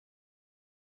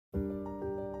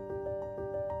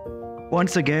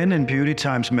Once again in Beauty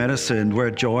Times Medicine,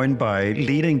 we're joined by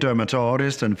leading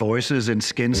dermatologists and voices in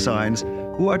skin science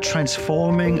who are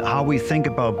transforming how we think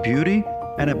about beauty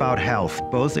and about health,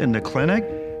 both in the clinic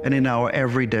and in our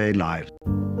everyday lives.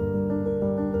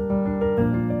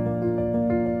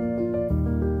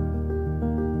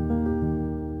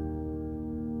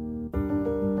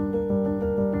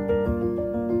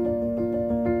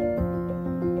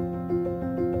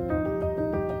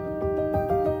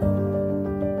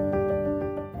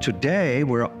 Today,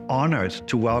 we're honored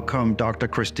to welcome Dr.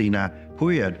 Cristina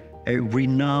Puyat, a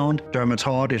renowned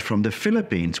dermatologist from the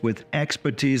Philippines with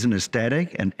expertise in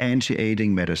aesthetic and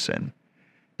anti-aging medicine.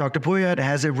 Dr. Puyat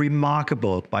has a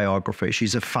remarkable biography.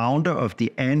 She's a founder of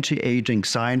the Anti-Aging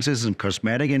Sciences and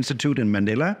Cosmetic Institute in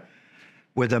Manila,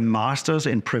 with a master's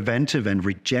in preventive and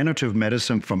regenerative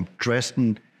medicine from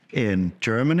Dresden in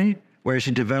Germany, where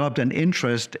she developed an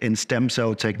interest in stem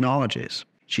cell technologies.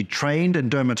 She trained in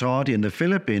dermatology in the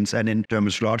Philippines and in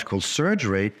dermatological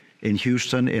surgery in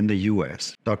Houston in the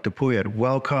US. Dr. Puyat,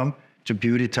 welcome to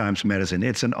Beauty Times Medicine.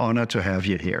 It's an honor to have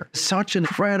you here. Such an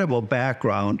incredible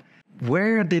background.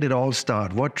 Where did it all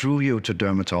start? What drew you to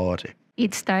dermatology?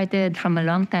 It started from a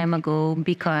long time ago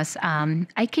because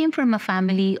I came from a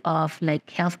family of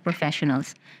health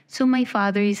professionals. So my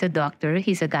father is a doctor.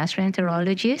 He's a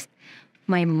gastroenterologist.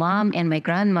 My mom and my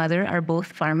grandmother are both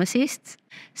pharmacists.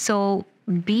 So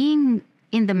being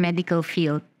in the medical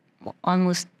field,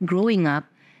 almost growing up,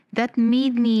 that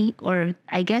made me, or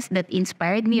I guess that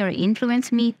inspired me or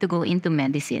influenced me to go into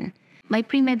medicine. My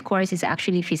pre-med course is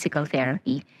actually physical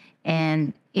therapy.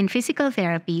 And in physical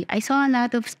therapy, I saw a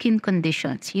lot of skin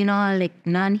conditions, like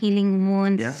non-healing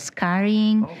wounds,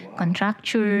 scarring,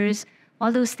 contractures,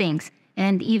 all those things.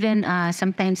 And even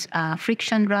sometimes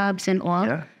friction rubs and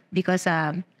all, because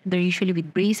they're usually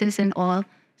with braces and all.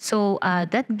 So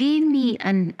that gave me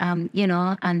an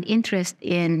interest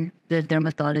in the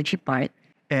dermatology part.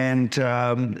 And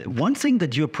one thing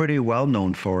that you're pretty well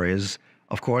known for is,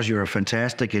 of course, you're a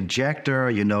fantastic injector,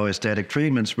 you know aesthetic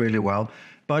treatments really well,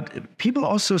 but people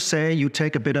also say you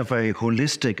take a bit of a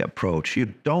holistic approach. You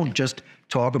don't just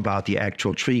talk about the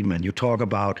actual treatment, you talk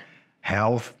about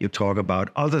health, you talk about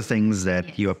other things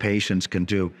that your patients can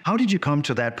do. How did you come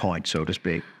to that point, so to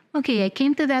speak? Okay, I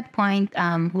came to that point.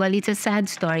 Well, it's a sad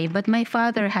story, but my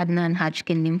father had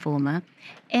non-Hodgkin lymphoma.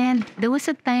 And there was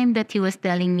a time that he was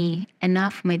telling me,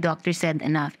 enough, my doctor said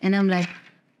enough. And I'm like,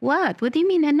 what? What do you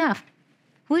mean enough?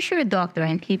 Who's your doctor?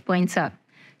 And he points up.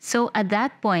 So at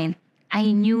that point,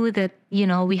 I knew that,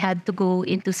 we had to go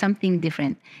into something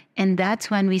different. And that's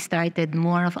when we started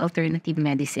more of alternative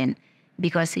medicine,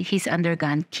 because he's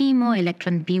undergone chemo,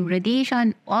 electron beam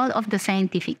radiation, all of the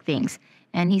scientific things.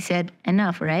 And he said,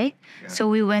 enough, right? Yeah. So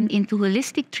we went into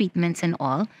holistic treatments and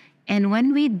all. And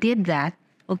when we did that,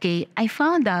 I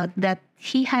found out that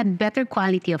he had better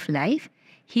quality of life.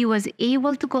 He was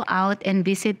able to go out and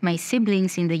visit my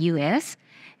siblings in the US.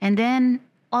 And then,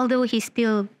 although he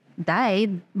still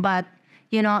died, but,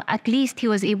 at least he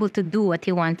was able to do what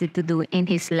he wanted to do in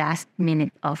his last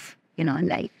minute of,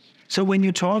 life. So when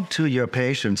you talk to your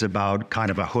patients about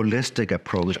kind of a holistic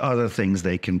approach, other things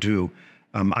they can do,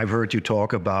 I've heard you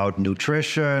talk about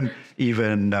nutrition,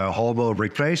 even hormone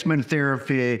replacement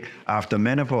therapy after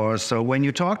menopause. So when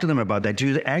you talk to them about that, do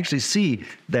you actually see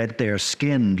that their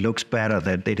skin looks better,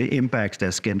 that it impacts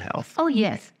their skin health? Oh,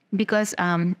 yes. Because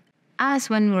us,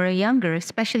 when we're younger,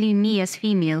 especially me as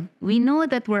female, we know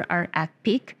that we're at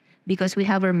peak because we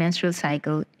have our menstrual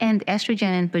cycle, and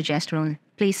estrogen and progesterone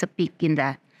plays a peak in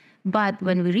that. But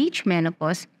when we reach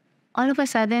menopause, all of a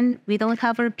sudden, we don't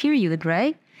have our period,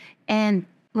 right? And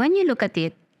when you look at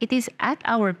it, it is at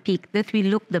our peak that we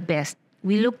look the best.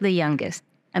 We look the youngest.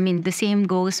 I mean, the same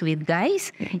goes with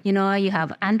guys. You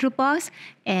have andropause.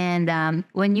 And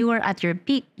when you were at your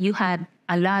peak, you had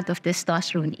a lot of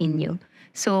testosterone in you.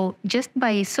 So just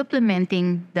by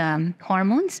supplementing the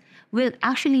hormones will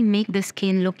actually make the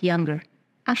skin look younger.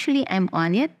 Actually, I'm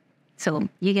on it. So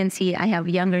you can see I have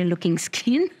younger looking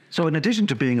skin. So in addition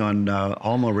to being on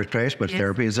hormone replacement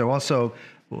therapy, is there also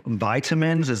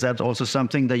vitamins? Is that also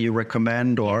something that you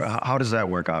recommend, or how does that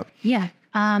work out? Yeah.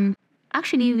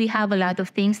 Actually, we have a lot of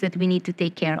things that we need to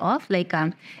take care of.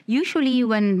 Usually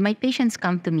when my patients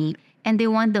come to me and they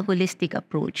want the holistic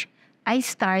approach, I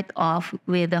start off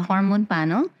with a hormone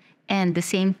panel and the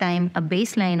same time a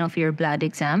baseline of your blood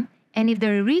exam. And if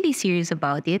they're really serious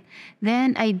about it,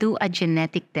 then I do a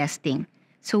genetic testing.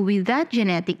 So with that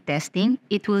genetic testing,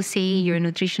 it will say your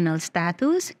nutritional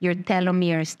status, your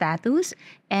telomere status,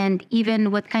 and even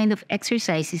what kind of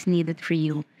exercise is needed for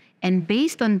you. And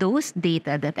based on those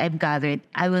data that I've gathered,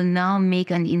 I will now make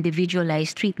an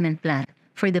individualized treatment plan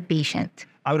for the patient.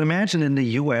 I would imagine in the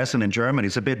US and in Germany,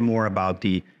 it's a bit more about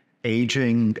the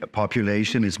aging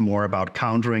population. It's more about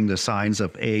countering the signs of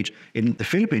age. In the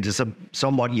Philippines, it's a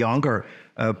somewhat younger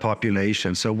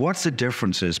population. So what's the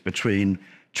differences between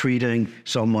treating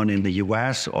someone in the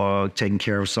US or taking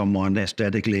care of someone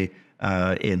aesthetically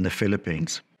in the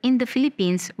Philippines? In the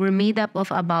Philippines, we're made up of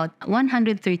about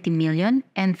 130 million,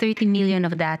 and 30 million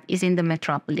of that is in the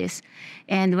metropolis.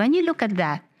 And when you look at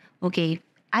that, okay,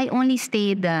 I only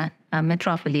stay in the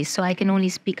metropolis, so I can only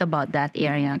speak about that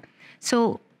area.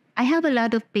 So I have a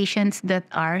lot of patients that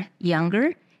are younger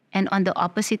and on the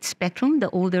opposite spectrum,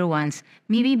 the older ones.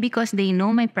 Maybe because they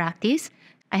know my practice,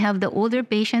 I have the older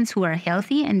patients who are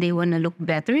healthy and they want to look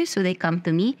better, so they come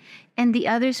to me. And the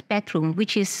other spectrum,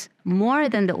 which is more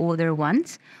than the older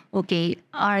ones, okay,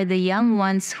 are the young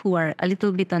ones who are a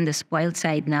little bit on the spoiled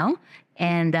side now.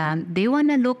 And they want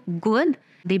to look good.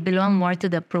 They belong more to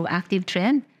the proactive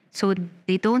trend. So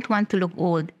they don't want to look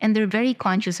old, and they're very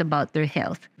conscious about their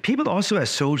health. People also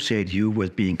associate you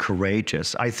with being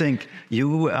courageous. I think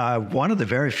you are one of the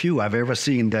very few I've ever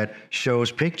seen that shows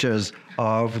pictures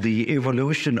of the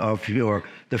evolution of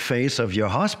the face of your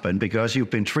husband, because you've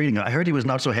been treating. I heard he was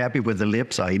not so happy with the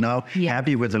lips. Are you now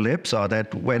happy with the lips, or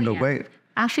that went away?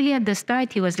 Actually, at the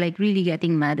start, he was like really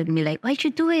getting mad at me, like, why'd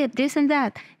you do it, this and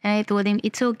that? And I told him,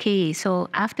 it's okay. So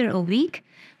after a week,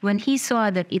 when he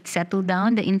saw that it settled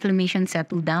down, the inflammation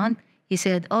settled down, he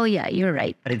said, oh yeah, you're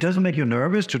right. And it doesn't make you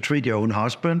nervous to treat your own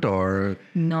husband, or?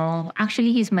 No,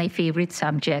 actually, he's my favorite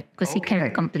subject because he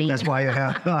can't complain. That's why you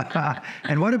have.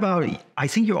 And what about, I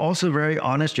think you're also very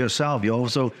honest yourself. You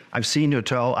also, I've seen you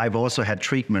tell, I've also had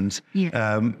treatments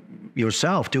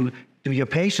yourself. Do your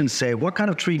patients say, what kind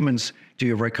of treatments do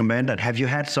you recommend? And have you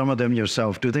had some of them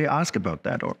yourself? Do they ask about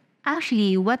that? Or?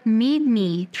 Actually, what made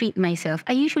me treat myself,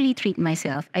 I usually treat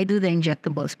myself. I do the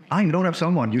injectables. You don't have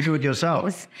someone, you do it yourself.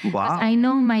 Yes. Wow. I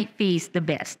know my face the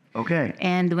best. Okay.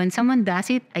 And when someone does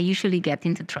it, I usually get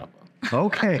into trouble.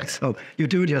 Okay, so you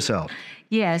do it yourself.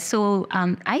 Yeah, so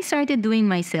I started doing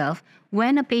myself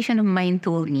when a patient of mine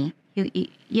told me,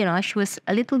 you know, she was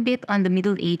a little bit on the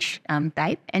middle age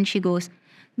type, and she goes,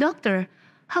 doctor,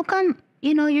 how come,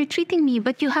 you know, you're treating me,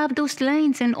 but you have those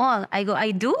lines and all? I go, I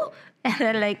do? And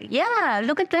they're like, yeah,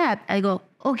 look at that. I go,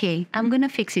 okay, I'm going to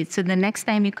fix it. So the next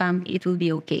time you come, it will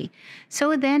be okay.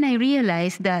 So then I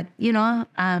realized that, you know,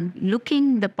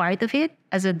 looking the part of it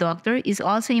as a doctor is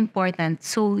also important.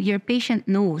 So your patient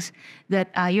knows that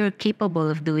you're capable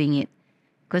of doing it.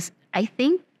 Because I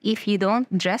think if you don't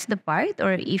dress the part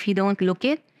or if you don't look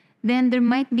it, then there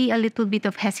might be a little bit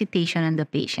of hesitation on the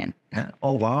patient.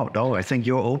 Oh, wow. No, I think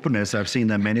your openness, I've seen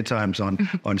that many times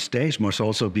on stage, must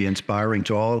also be inspiring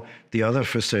to all the other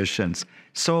physicians.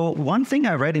 So one thing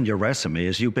I read in your resume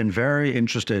is you've been very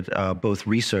interested, both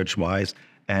research-wise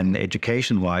and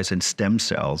education-wise, in stem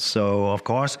cells. So, of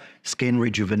course, skin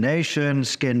rejuvenation,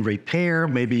 skin repair,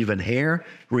 maybe even hair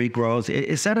regrowth.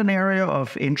 Is that an area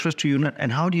of interest to you?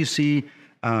 And how do you see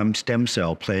stem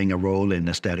cell playing a role in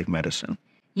aesthetic medicine?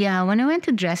 Yeah, when I went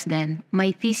to Dresden,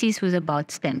 my thesis was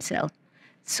about stem cell.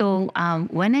 So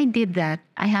when I did that,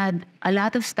 I had a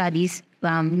lot of studies,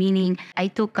 meaning I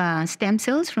took stem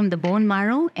cells from the bone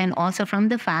marrow and also from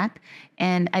the fat,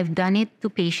 and I've done it to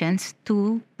patients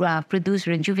to produce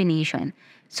rejuvenation.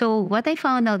 So what I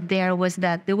found out there was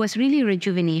that there was really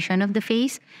rejuvenation of the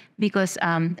face, because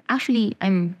actually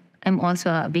I'm also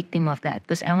a victim of that,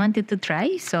 because I wanted to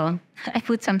try. So I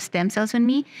put some stem cells on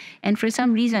me. And for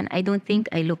some reason, I don't think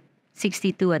I look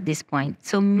 62 at this point.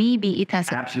 So maybe it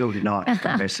has... Absolutely not, if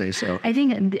I say so. I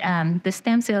think the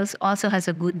stem cells also has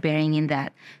a good bearing in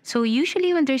that. So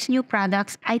usually when there's new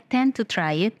products, I tend to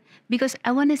try it because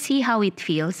I want to see how it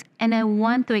feels. And I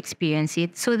want to experience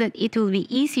it so that it will be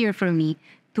easier for me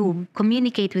to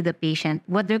communicate with the patient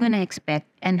what they're going to expect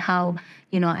and how,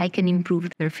 you know, I can improve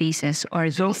their faces or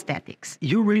their aesthetics.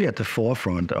 You're really at the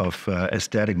forefront of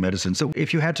aesthetic medicine. So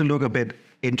if you had to look a bit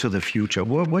into the future,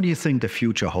 what do you think the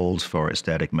future holds for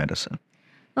aesthetic medicine?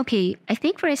 Okay, I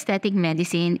think for aesthetic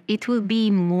medicine, it will be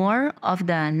more of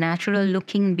the natural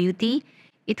looking beauty.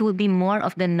 It will be more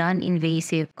of the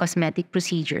non-invasive cosmetic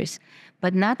procedures.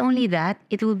 But not only that,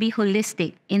 it will be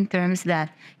holistic in terms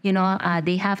that, you know,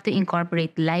 they have to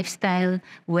incorporate lifestyle,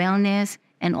 wellness,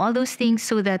 and all those things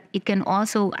so that it can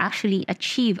also actually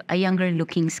achieve a younger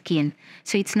looking skin.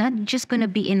 So it's not just going to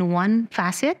be in one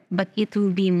facet, but it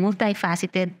will be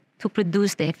multifaceted to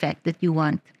produce the effect that you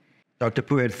want. Dr.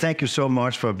 Puyat, thank you so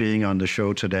much for being on the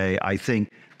show today. I think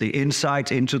the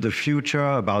insights into the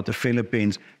future about the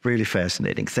Philippines, really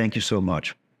fascinating. Thank you so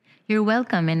much. You're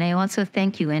welcome, and I also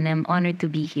thank you, and I'm honored to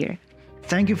be here.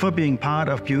 Thank you for being part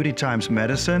of Beauty Times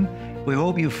Medicine. We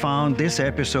hope you found this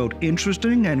episode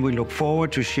interesting, and we look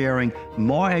forward to sharing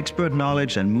more expert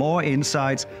knowledge and more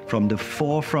insights from the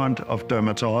forefront of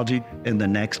dermatology in the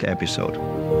next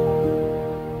episode.